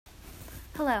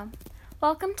Hello,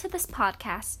 welcome to this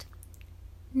podcast,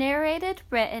 narrated,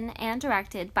 written, and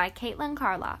directed by Caitlin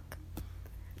Carlock.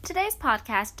 Today's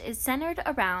podcast is centered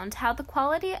around how the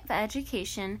quality of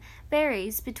education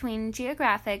varies between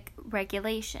geographic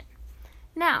regulation.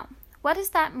 Now, what does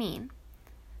that mean?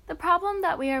 The problem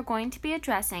that we are going to be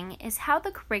addressing is how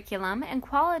the curriculum and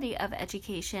quality of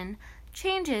education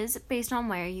changes based on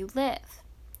where you live.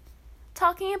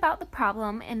 Talking about the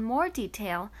problem in more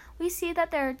detail, we see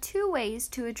that there are two ways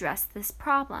to address this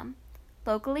problem,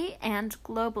 locally and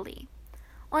globally.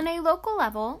 On a local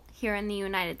level, here in the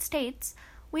United States,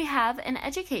 we have an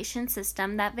education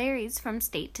system that varies from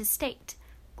state to state.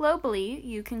 Globally,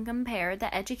 you can compare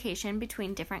the education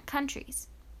between different countries.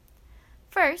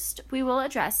 First, we will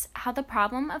address how the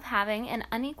problem of having an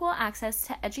unequal access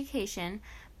to education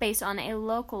based on a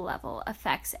local level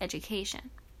affects education.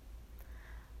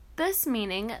 This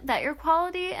meaning that your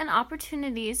quality and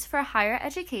opportunities for higher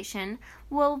education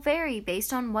will vary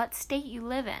based on what state you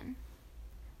live in.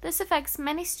 This affects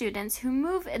many students who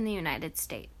move in the United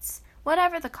States,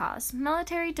 whatever the cause,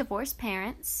 military, divorced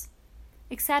parents,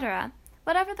 etc.,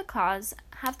 whatever the cause,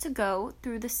 have to go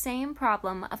through the same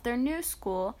problem of their new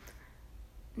school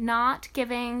not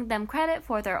giving them credit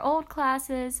for their old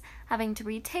classes, having to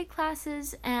retake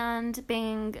classes, and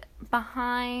being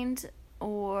behind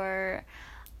or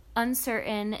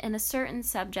uncertain in a certain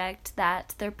subject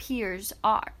that their peers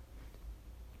are.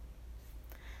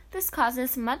 This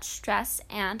causes much stress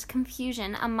and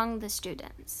confusion among the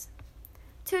students.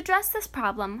 To address this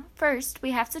problem, first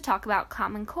we have to talk about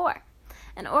Common Core,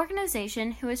 an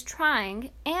organization who is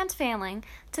trying and failing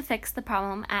to fix the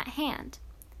problem at hand.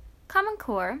 Common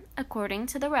Core, according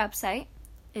to the website,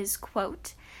 is,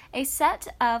 quote, a set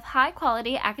of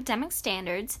high-quality academic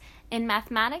standards in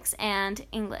mathematics and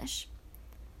English.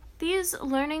 These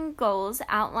learning goals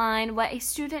outline what a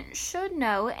student should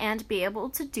know and be able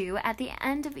to do at the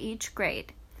end of each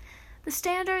grade. The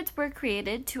standards were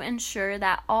created to ensure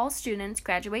that all students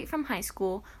graduate from high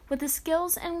school with the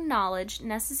skills and knowledge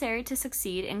necessary to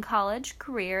succeed in college,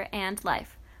 career, and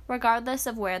life, regardless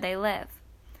of where they live.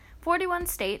 41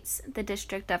 states, the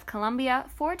District of Columbia,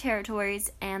 4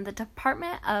 territories, and the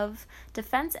Department of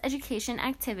Defense Education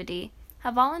Activity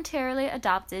have voluntarily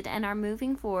adopted and are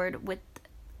moving forward with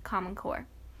Common Core,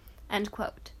 end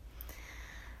quote.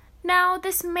 Now,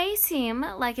 this may seem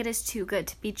like it is too good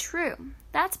to be true.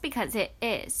 That's because it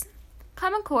is.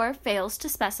 Common Core fails to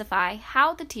specify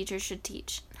how the teachers should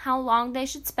teach, how long they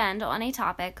should spend on a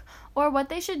topic, or what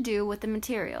they should do with the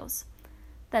materials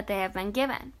that they have been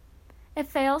given. It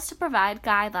fails to provide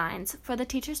guidelines for the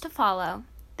teachers to follow.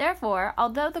 Therefore,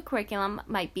 although the curriculum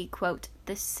might be, quote,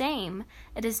 the same,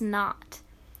 it is not.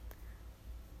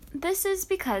 This is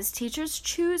because teachers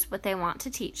choose what they want to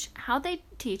teach, how they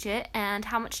teach it, and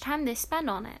how much time they spend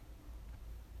on it.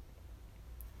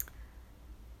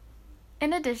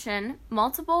 In addition,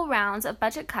 multiple rounds of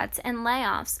budget cuts and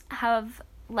layoffs have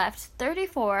left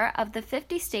 34 of the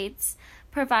 50 states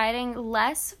providing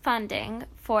less funding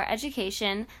for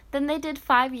education than they did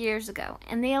 5 years ago,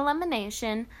 and the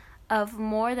elimination of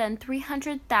more than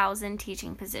 300,000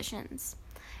 teaching positions.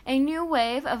 A new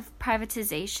wave of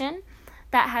privatization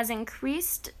that has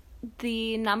increased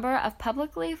the number of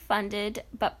publicly funded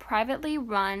but privately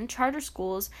run charter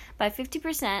schools by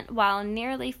 50%, while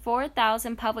nearly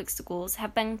 4,000 public schools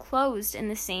have been closed in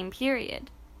the same period.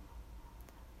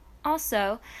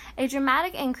 Also, a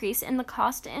dramatic increase in the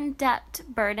cost and debt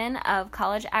burden of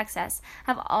college access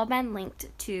have all been linked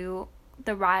to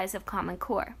the rise of Common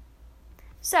Core.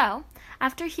 So,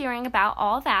 after hearing about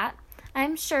all that, I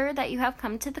am sure that you have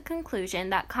come to the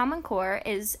conclusion that Common Core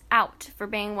is out for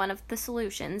being one of the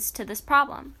solutions to this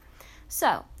problem.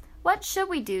 So, what should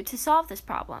we do to solve this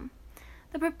problem?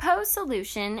 The proposed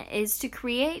solution is to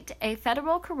create a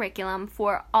federal curriculum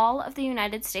for all of the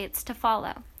United States to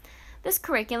follow. This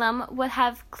curriculum would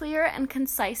have clear and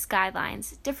concise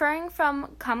guidelines, differing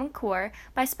from Common Core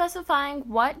by specifying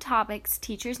what topics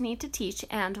teachers need to teach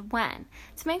and when,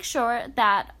 to make sure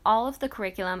that all of the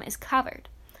curriculum is covered.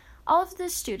 All of the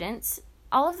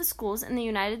schools in the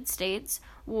United States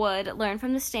would learn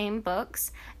from the same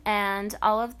books, and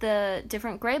all of the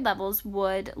different grade levels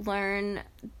would learn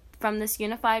from this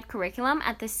unified curriculum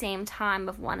at the same time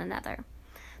of one another.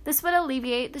 This would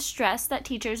alleviate the stress that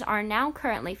teachers are now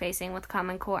currently facing with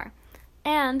Common Core,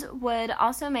 and would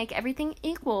also make everything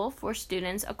equal for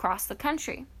students across the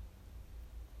country.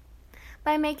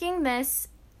 By making this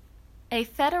a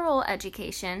federal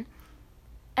education,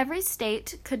 every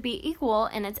state could be equal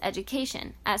in its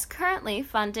education, as currently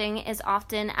funding is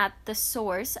often at the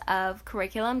source of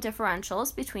curriculum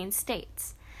differentials between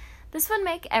states. This would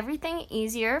make everything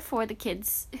easier for the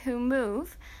kids who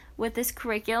move. With this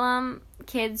curriculum,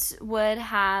 kids would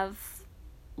have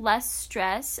less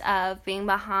stress of being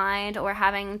behind or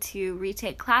having to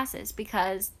retake classes,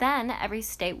 because then every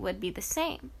state would be the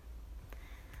same.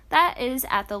 That is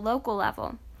at the local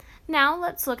level. Now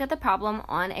let's look at the problem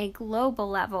on a global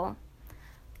level.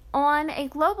 On a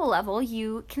global level,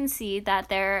 you can see that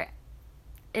there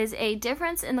is a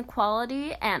difference in the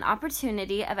quality and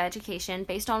opportunity of education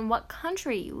based on what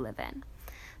country you live in.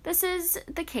 This is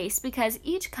the case because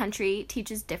each country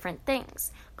teaches different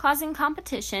things, causing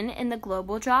competition in the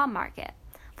global job market.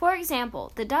 For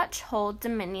example, the Dutch hold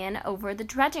dominion over the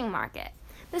dredging market.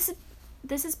 This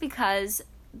is because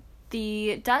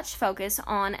the Dutch focus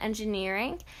on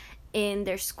engineering in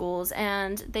their schools,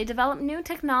 and they develop new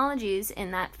technologies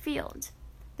in that field.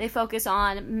 They focus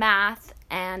on math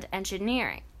and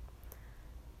engineering.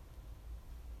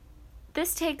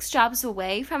 This takes jobs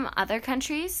away from other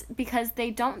countries because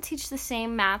they don't teach the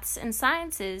same maths and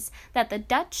sciences that the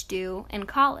Dutch do in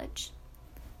college.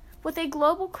 With a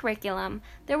global curriculum,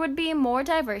 there would be more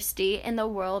diversity in the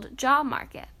world job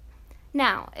market.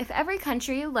 Now, if every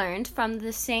country learned from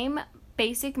the same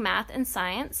basic math and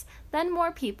science, then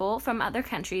more people from other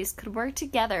countries could work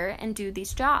together and do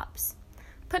these jobs.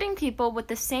 Putting people with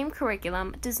the same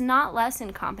curriculum does not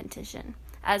lessen competition,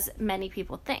 as many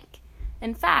people think.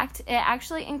 In fact, it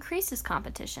actually increases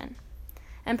competition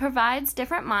and provides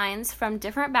different minds from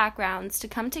different backgrounds to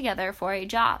come together for a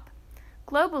job.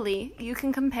 Globally, you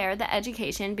can compare the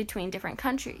education between different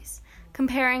countries.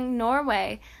 Comparing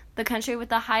Norway, the country with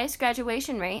the highest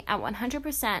graduation rate at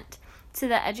 100%, to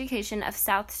the education of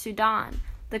South Sudan,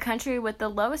 the country with the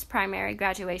lowest primary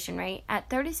graduation rate at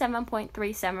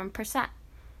 37.37%.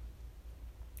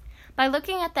 By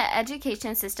looking at the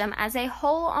education system as a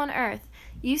whole on Earth,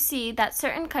 you see that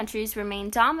certain countries remain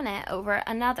dominant over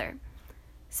another.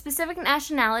 Specific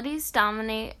nationalities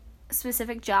dominate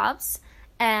specific jobs,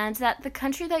 and that the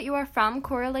country that you are from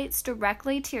correlates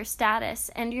directly to your status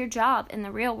and your job in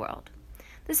the real world.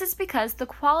 This is because the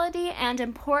quality and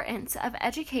importance of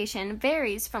education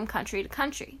varies from country to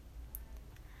country.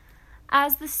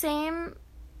 As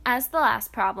the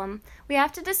last problem, we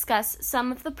have to discuss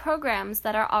some of the programs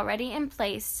that are already in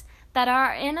place that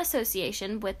are in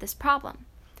association with this problem.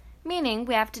 Meaning,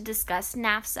 we have to discuss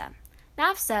NAFSA.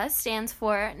 NAFSA stands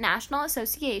for National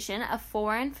Association of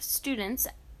Foreign Student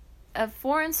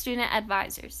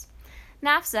Advisors.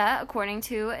 NAFSA, according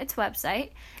to its website,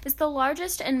 is the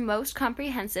largest and most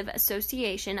comprehensive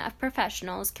association of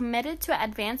professionals committed to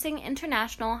advancing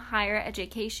international higher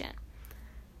education.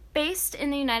 Based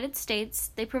in the United States,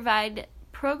 they provide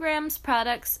programs,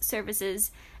 products,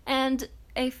 services, and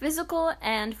a physical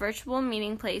and virtual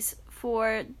meeting place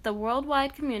for the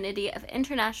worldwide community of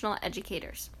international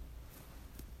educators.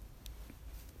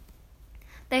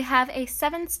 They have a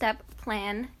 7-step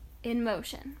plan in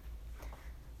motion.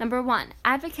 Number 1,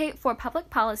 advocate for public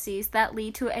policies that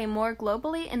lead to a more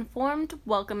globally informed,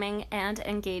 welcoming, and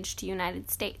engaged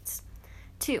United States.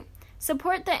 2,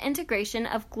 support the integration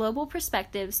of global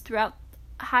perspectives throughout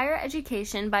higher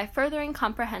education by furthering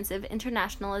comprehensive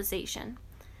internationalization.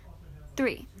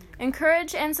 3,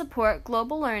 encourage and support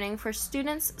global learning for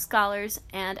students, scholars,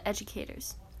 and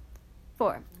educators.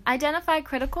 4, identify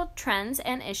critical trends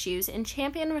and issues and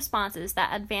champion responses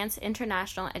that advance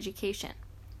international education.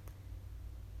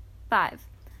 5,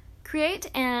 create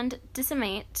and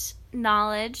disseminate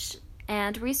knowledge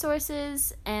and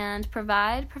resources and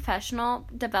provide professional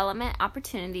development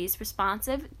opportunities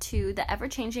responsive to the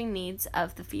ever-changing needs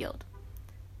of the field.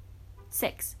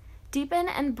 6, deepen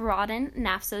and broaden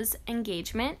NAFSA's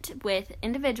engagement with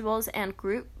individuals and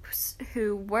groups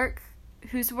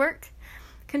whose work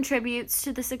contributes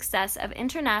to the success of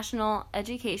international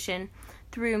education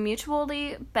through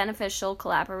mutually beneficial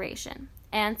collaboration.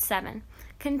 And 7,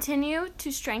 continue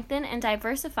to strengthen and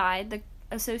diversify the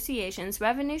association's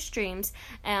revenue streams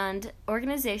and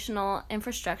organizational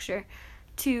infrastructure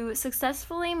to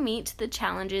successfully meet the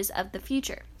challenges of the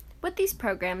future. With these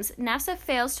programs, NAFSA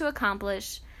fails to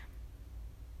accomplish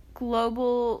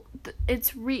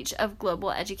its reach of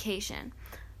global education,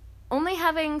 only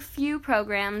having few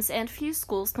programs and few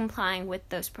schools complying with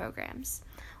those programs.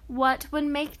 What would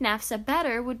make NAFSA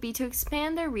better would be to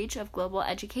expand their reach of global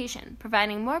education,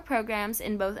 providing more programs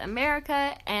in both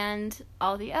America and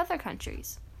all the other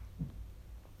countries.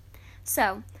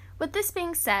 So, with this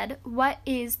being said, what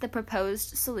is the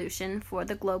proposed solution for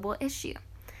the global issue?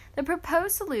 The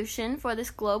proposed solution for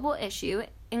this global issue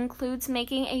includes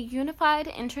making a unified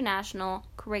international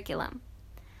curriculum.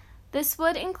 This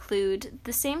would include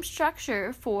the same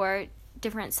structure for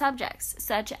different subjects,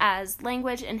 such as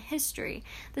language and history,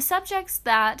 the subjects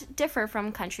that differ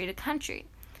from country to country.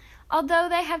 Although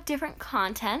they have different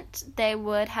content, they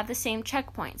would have the same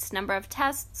checkpoints, number of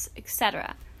tests,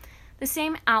 etc., the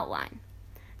same outline.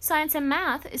 Science and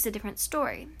math is a different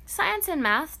story. Science and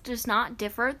math does not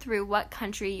differ through what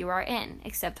country you are in,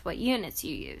 except what units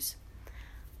you use.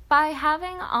 By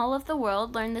having all of the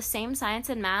world learn the same science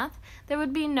and math, there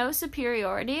would be no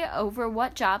superiority over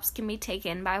what jobs can be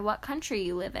taken by what country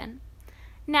you live in.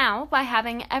 Now, by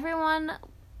having everyone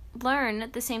learn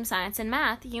the same science and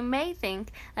math, you may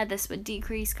think that this would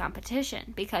decrease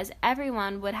competition because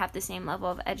everyone would have the same level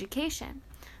of education.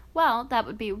 Well, that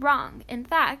would be wrong. In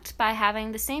fact, by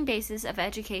having the same basis of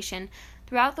education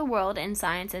throughout the world in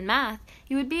science and math,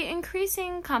 you would be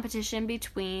increasing competition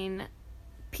between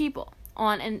people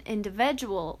on an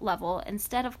individual level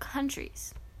instead of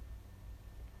countries.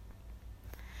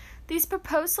 These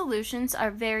proposed solutions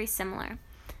are very similar,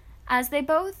 as they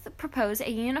both propose a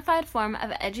unified form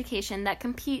of education that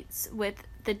competes with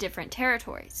the different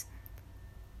territories.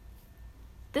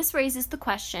 This raises the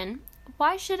question,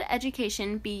 why should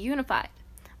education be unified?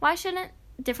 Why shouldn't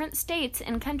different states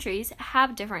and countries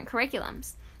have different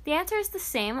curriculums? The answer is the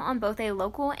same on both a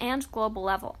local and global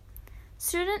level.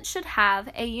 Students should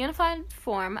have a unified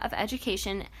form of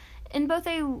education in both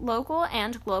a local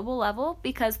and global level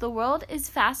because the world is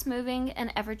fast-moving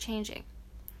and ever-changing.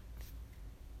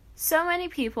 So many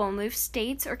people move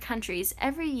states or countries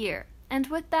every year, and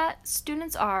with that,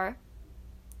 students are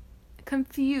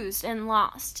confused and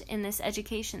lost in this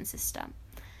education system.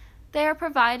 They are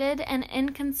provided an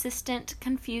inconsistent,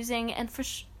 confusing, and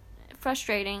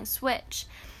frustrating switch,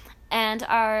 and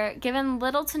are given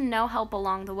little to no help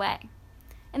along the way.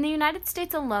 In the United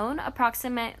States alone,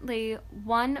 approximately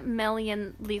 1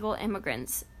 million legal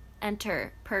immigrants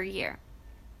enter per year.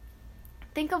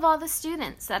 Think of all the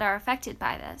students that are affected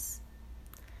by this.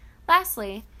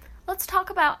 Lastly, let's talk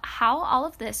about how all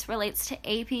of this relates to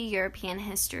AP European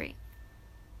history.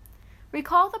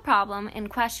 Recall the problem in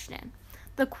question.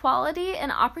 The quality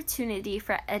and opportunity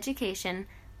for education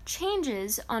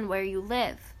changes on where you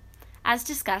live, as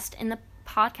discussed in the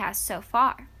podcast so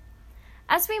far.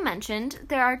 As we mentioned,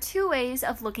 there are two ways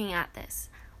of looking at this,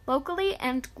 locally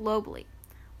and globally.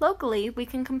 Locally, we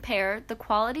can compare the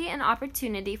quality and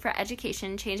opportunity for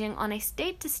education changing on a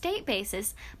state-to-state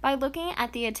basis by looking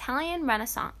at the Italian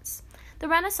Renaissance. The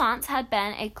Renaissance had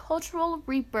been a cultural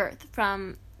rebirth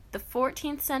from the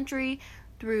 14th century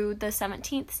through the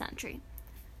 17th century.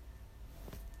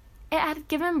 It had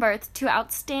given birth to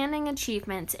outstanding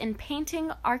achievements in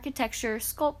painting, architecture,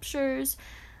 sculptures,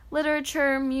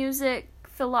 literature, music,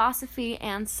 philosophy,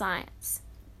 and science.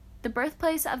 The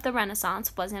birthplace of the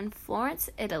Renaissance was in Florence,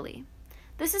 Italy.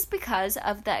 This is because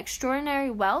of the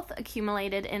extraordinary wealth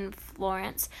accumulated in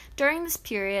Florence during this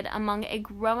period among a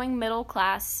growing middle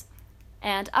class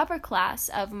and upper class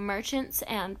of merchants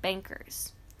and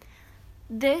bankers.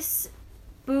 This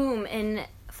boom in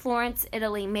Florence,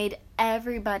 Italy made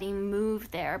everybody move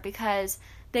there because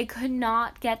they could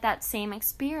not get that same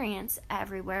experience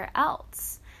everywhere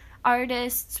else.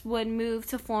 Artists would move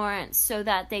to Florence so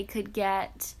that they could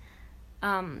get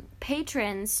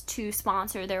patrons to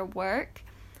sponsor their work.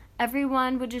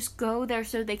 Everyone would just go there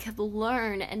so they could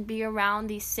learn and be around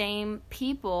these same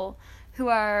people who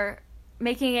are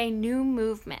making a new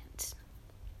movement.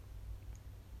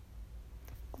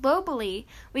 Globally,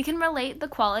 we can relate the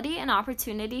quality and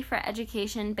opportunity for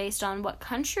education based on what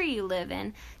country you live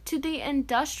in to the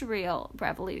Industrial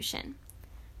Revolution.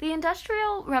 The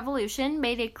Industrial Revolution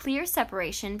made a clear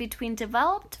separation between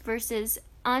developed versus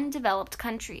undeveloped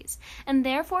countries, and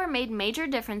therefore made major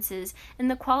differences in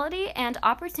the quality and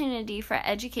opportunity for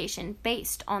education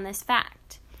based on this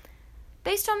fact.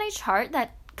 Based on a chart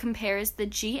that compares the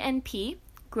GNP,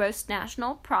 gross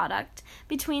national product,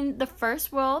 between the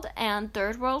first world and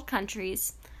third world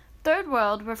countries, third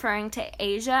world referring to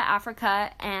Asia,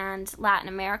 Africa, and Latin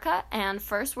America, and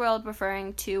first world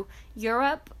referring to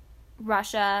Europe,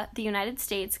 Russia, the United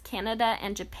States, Canada,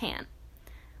 and Japan.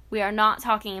 We are not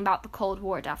talking about the Cold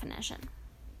War definition.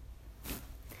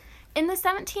 In the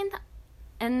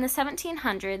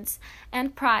 1700s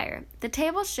and prior, the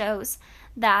table shows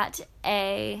that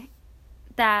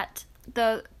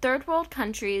the third world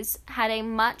countries had a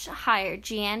much higher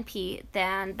GNP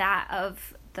than that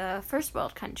of the first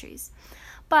world countries.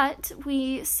 But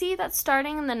we see that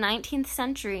starting in the 19th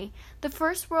century, the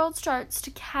first world starts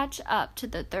to catch up to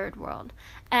the third world.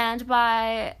 And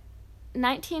by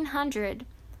 1900,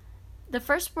 the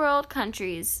first world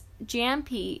countries'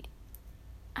 GNP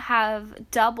have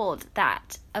doubled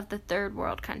that of the third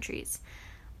world countries.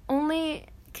 Only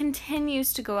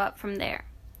continues to go up from there.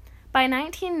 By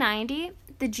 1990,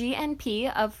 the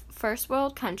GNP of first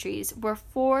world countries were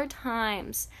 4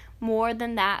 times more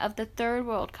than that of the third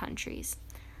world countries.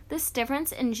 This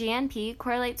difference in GNP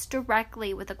correlates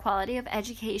directly with the quality of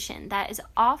education that is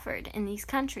offered in these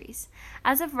countries.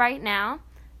 As of right now,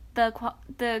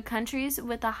 the countries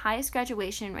with the highest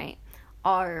graduation rate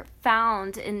are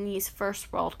found in these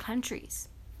first world countries.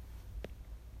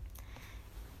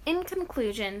 In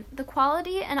conclusion, the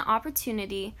quality and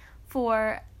opportunity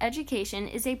for education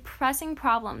is a pressing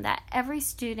problem that every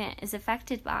student is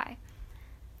affected by.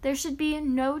 There should be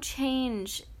no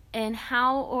change in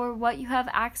how or what you have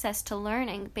access to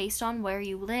learning based on where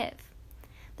you live.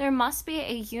 There must be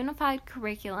a unified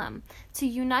curriculum to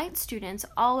unite students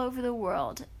all over the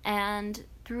world and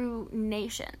through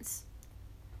nations.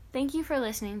 Thank you for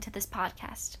listening to this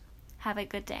podcast. Have a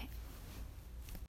good day.